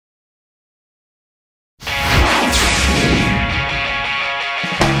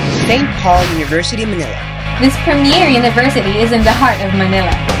St. Paul University, Manila. This premier university is in the heart of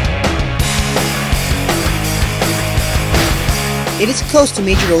Manila. It is close to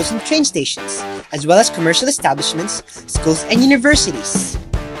major roads and train stations, as well as commercial establishments, schools, and universities.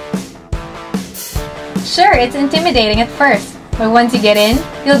 Sure, it's intimidating at first, but once you get in,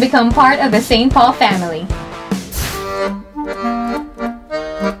 you'll become part of the St. Paul family.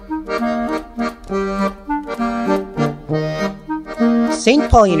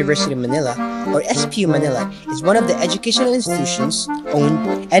 St. Paul University Manila, or SPU Manila, is one of the educational institutions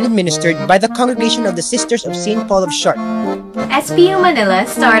owned and administered by the Congregation of the Sisters of St. Paul of Chartres. SPU Manila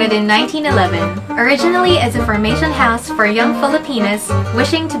started in 1911, originally as a formation house for young Filipinas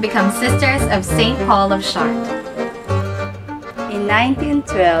wishing to become Sisters of St. Paul of Chartres. In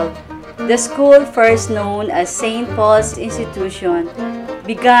 1912, the school, first known as St. Paul's Institution,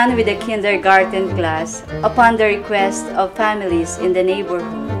 began with a kindergarten class upon the request of families in the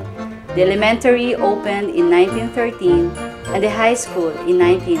neighborhood. The elementary opened in 1913 and the high school in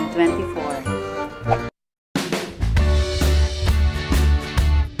 1924.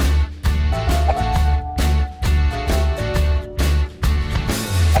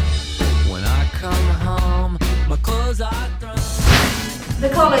 The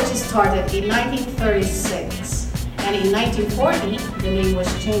college started in 1936, and in 1940, the name was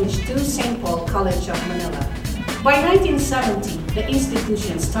changed to St. Paul College of Manila. By 1970, the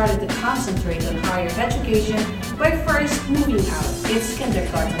institution started to concentrate on higher education by first moving out its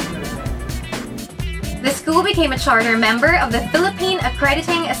kindergarten program. The school became a charter member of the Philippine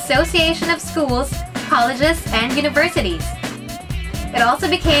Accrediting Association of Schools, Colleges, and Universities. It also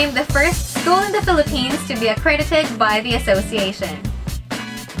became the first school in the Philippines to be accredited by the association.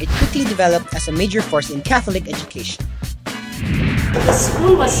 It quickly developed as a major force in Catholic education. The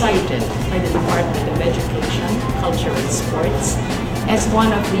school was cited by the Department of Education, Culture and Sports as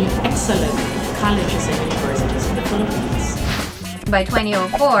one of the excellent colleges and universities in the Philippines. By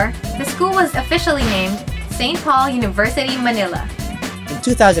 2004, the school was officially named St. Paul University, Manila. In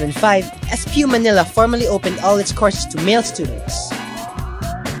 2005, SPU Manila formally opened all its courses to male students.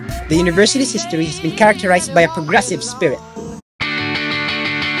 The university's history has been characterized by a progressive spirit.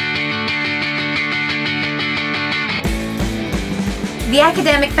 The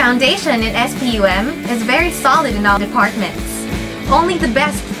academic foundation in SPUM is very solid in all departments. Only the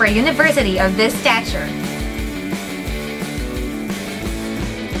best for a university of this stature.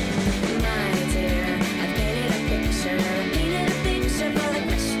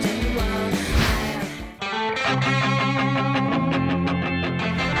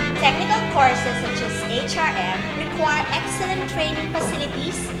 Technical courses such as HRM require excellent training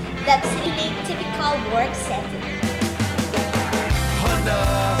facilities that simulate typical work settings.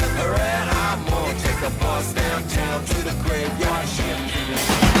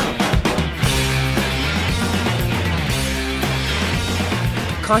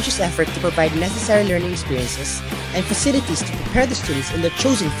 Conscious effort to provide necessary learning experiences and facilities to prepare the students in their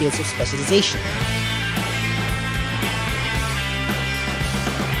chosen fields of specialization.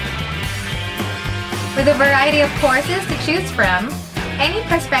 With a variety of courses to choose from, any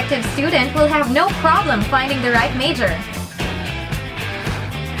prospective student will have no problem finding the right major.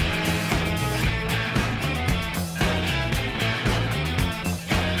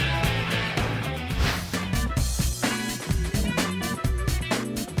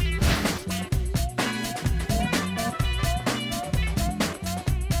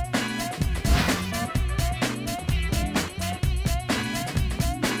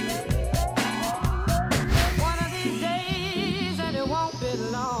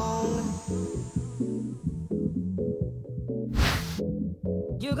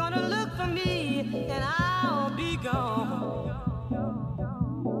 You're gonna look for me and I'll be gone.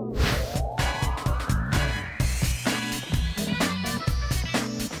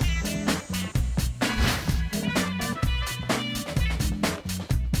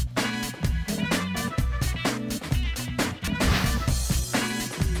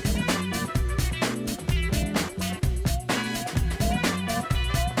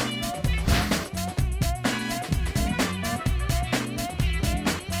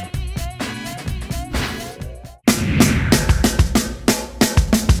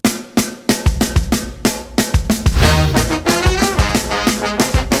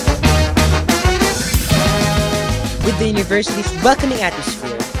 With the university's welcoming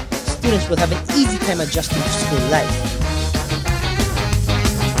atmosphere, students will have an easy time adjusting to school life.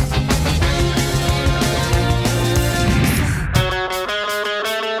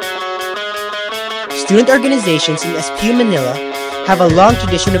 Student organizations in SPU Manila have a long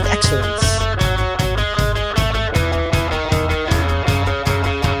tradition of excellence.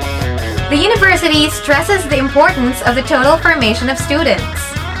 The university stresses the importance of the total formation of students,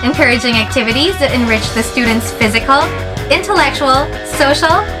 encouraging activities that enrich the students' physical, intellectual,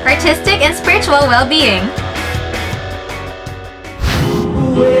 social, artistic, and spiritual well-being.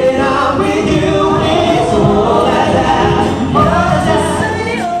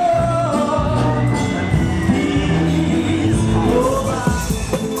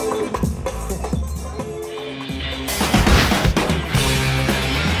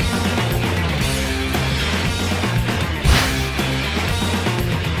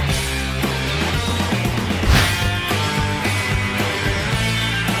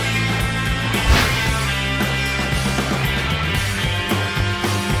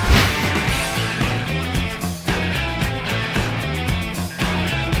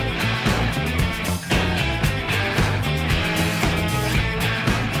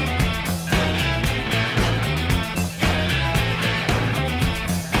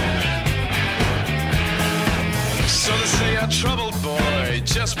 So they say a troubled boy,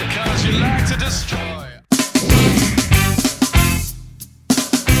 just because you like to destroy.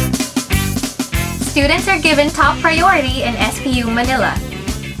 Students are given top priority in SPU Manila.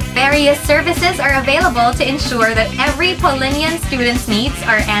 Various services are available to ensure that every Paulinian student's needs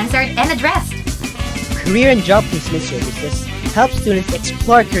are answered and addressed. Career and job placement services help students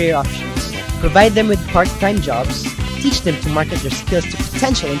explore career options, provide them with part-time jobs, teach them to market their skills to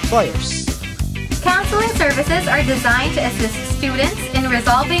potential employers. Counseling services are designed to assist students in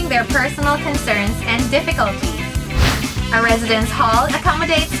resolving their personal concerns and difficulties. A residence hall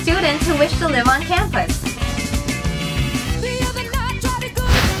accommodates students who wish to live on campus.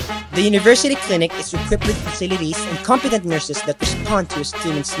 The university clinic is equipped with facilities and competent nurses that respond to a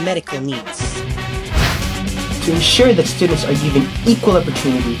student's medical needs. To ensure that students are given equal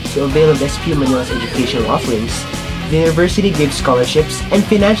opportunity to avail of SPU Manila's educational offerings, the university gives scholarships and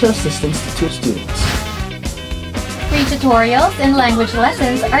financial assistance to students. Free tutorials and language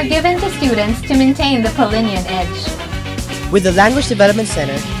lessons are given to students to maintain the Paulinian edge. With the Language Development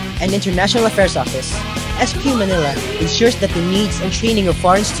Center and International Affairs Office, SPU Manila ensures that the needs and training of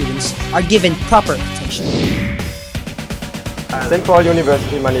foreign students are given proper attention. St. Paul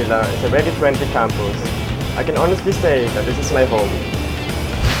University Manila is a very friendly campus. I can honestly say that this is my home.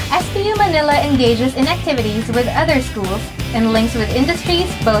 SPU Manila engages in activities with other schools and links with industries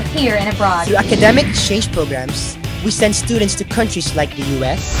both here and abroad. Through academic exchange programs, we send students to countries like the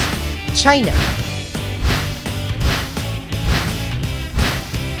US, China,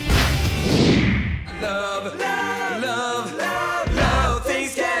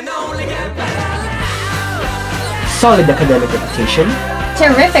 solid academic reputation,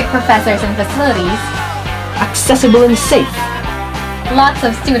 terrific professors and facilities, accessible and safe, lots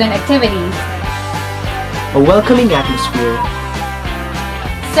of student activities, a welcoming atmosphere,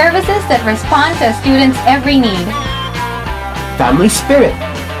 services that respond to a student's every need, family spirit.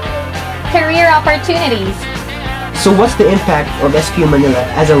 career opportunities. So what's the impact of SPU Manila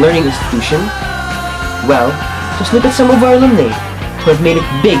as a learning institution? Well, just look at some of our alumni who have made it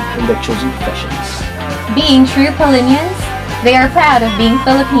big in their chosen professions. Being true Paulinians, they are proud of being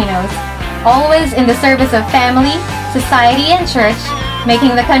Filipinos, always in the service of family, society, and church,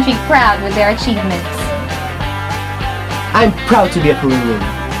 making the country proud with their achievements. I'm proud to be a Paulinian.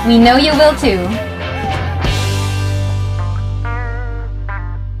 We know you will too.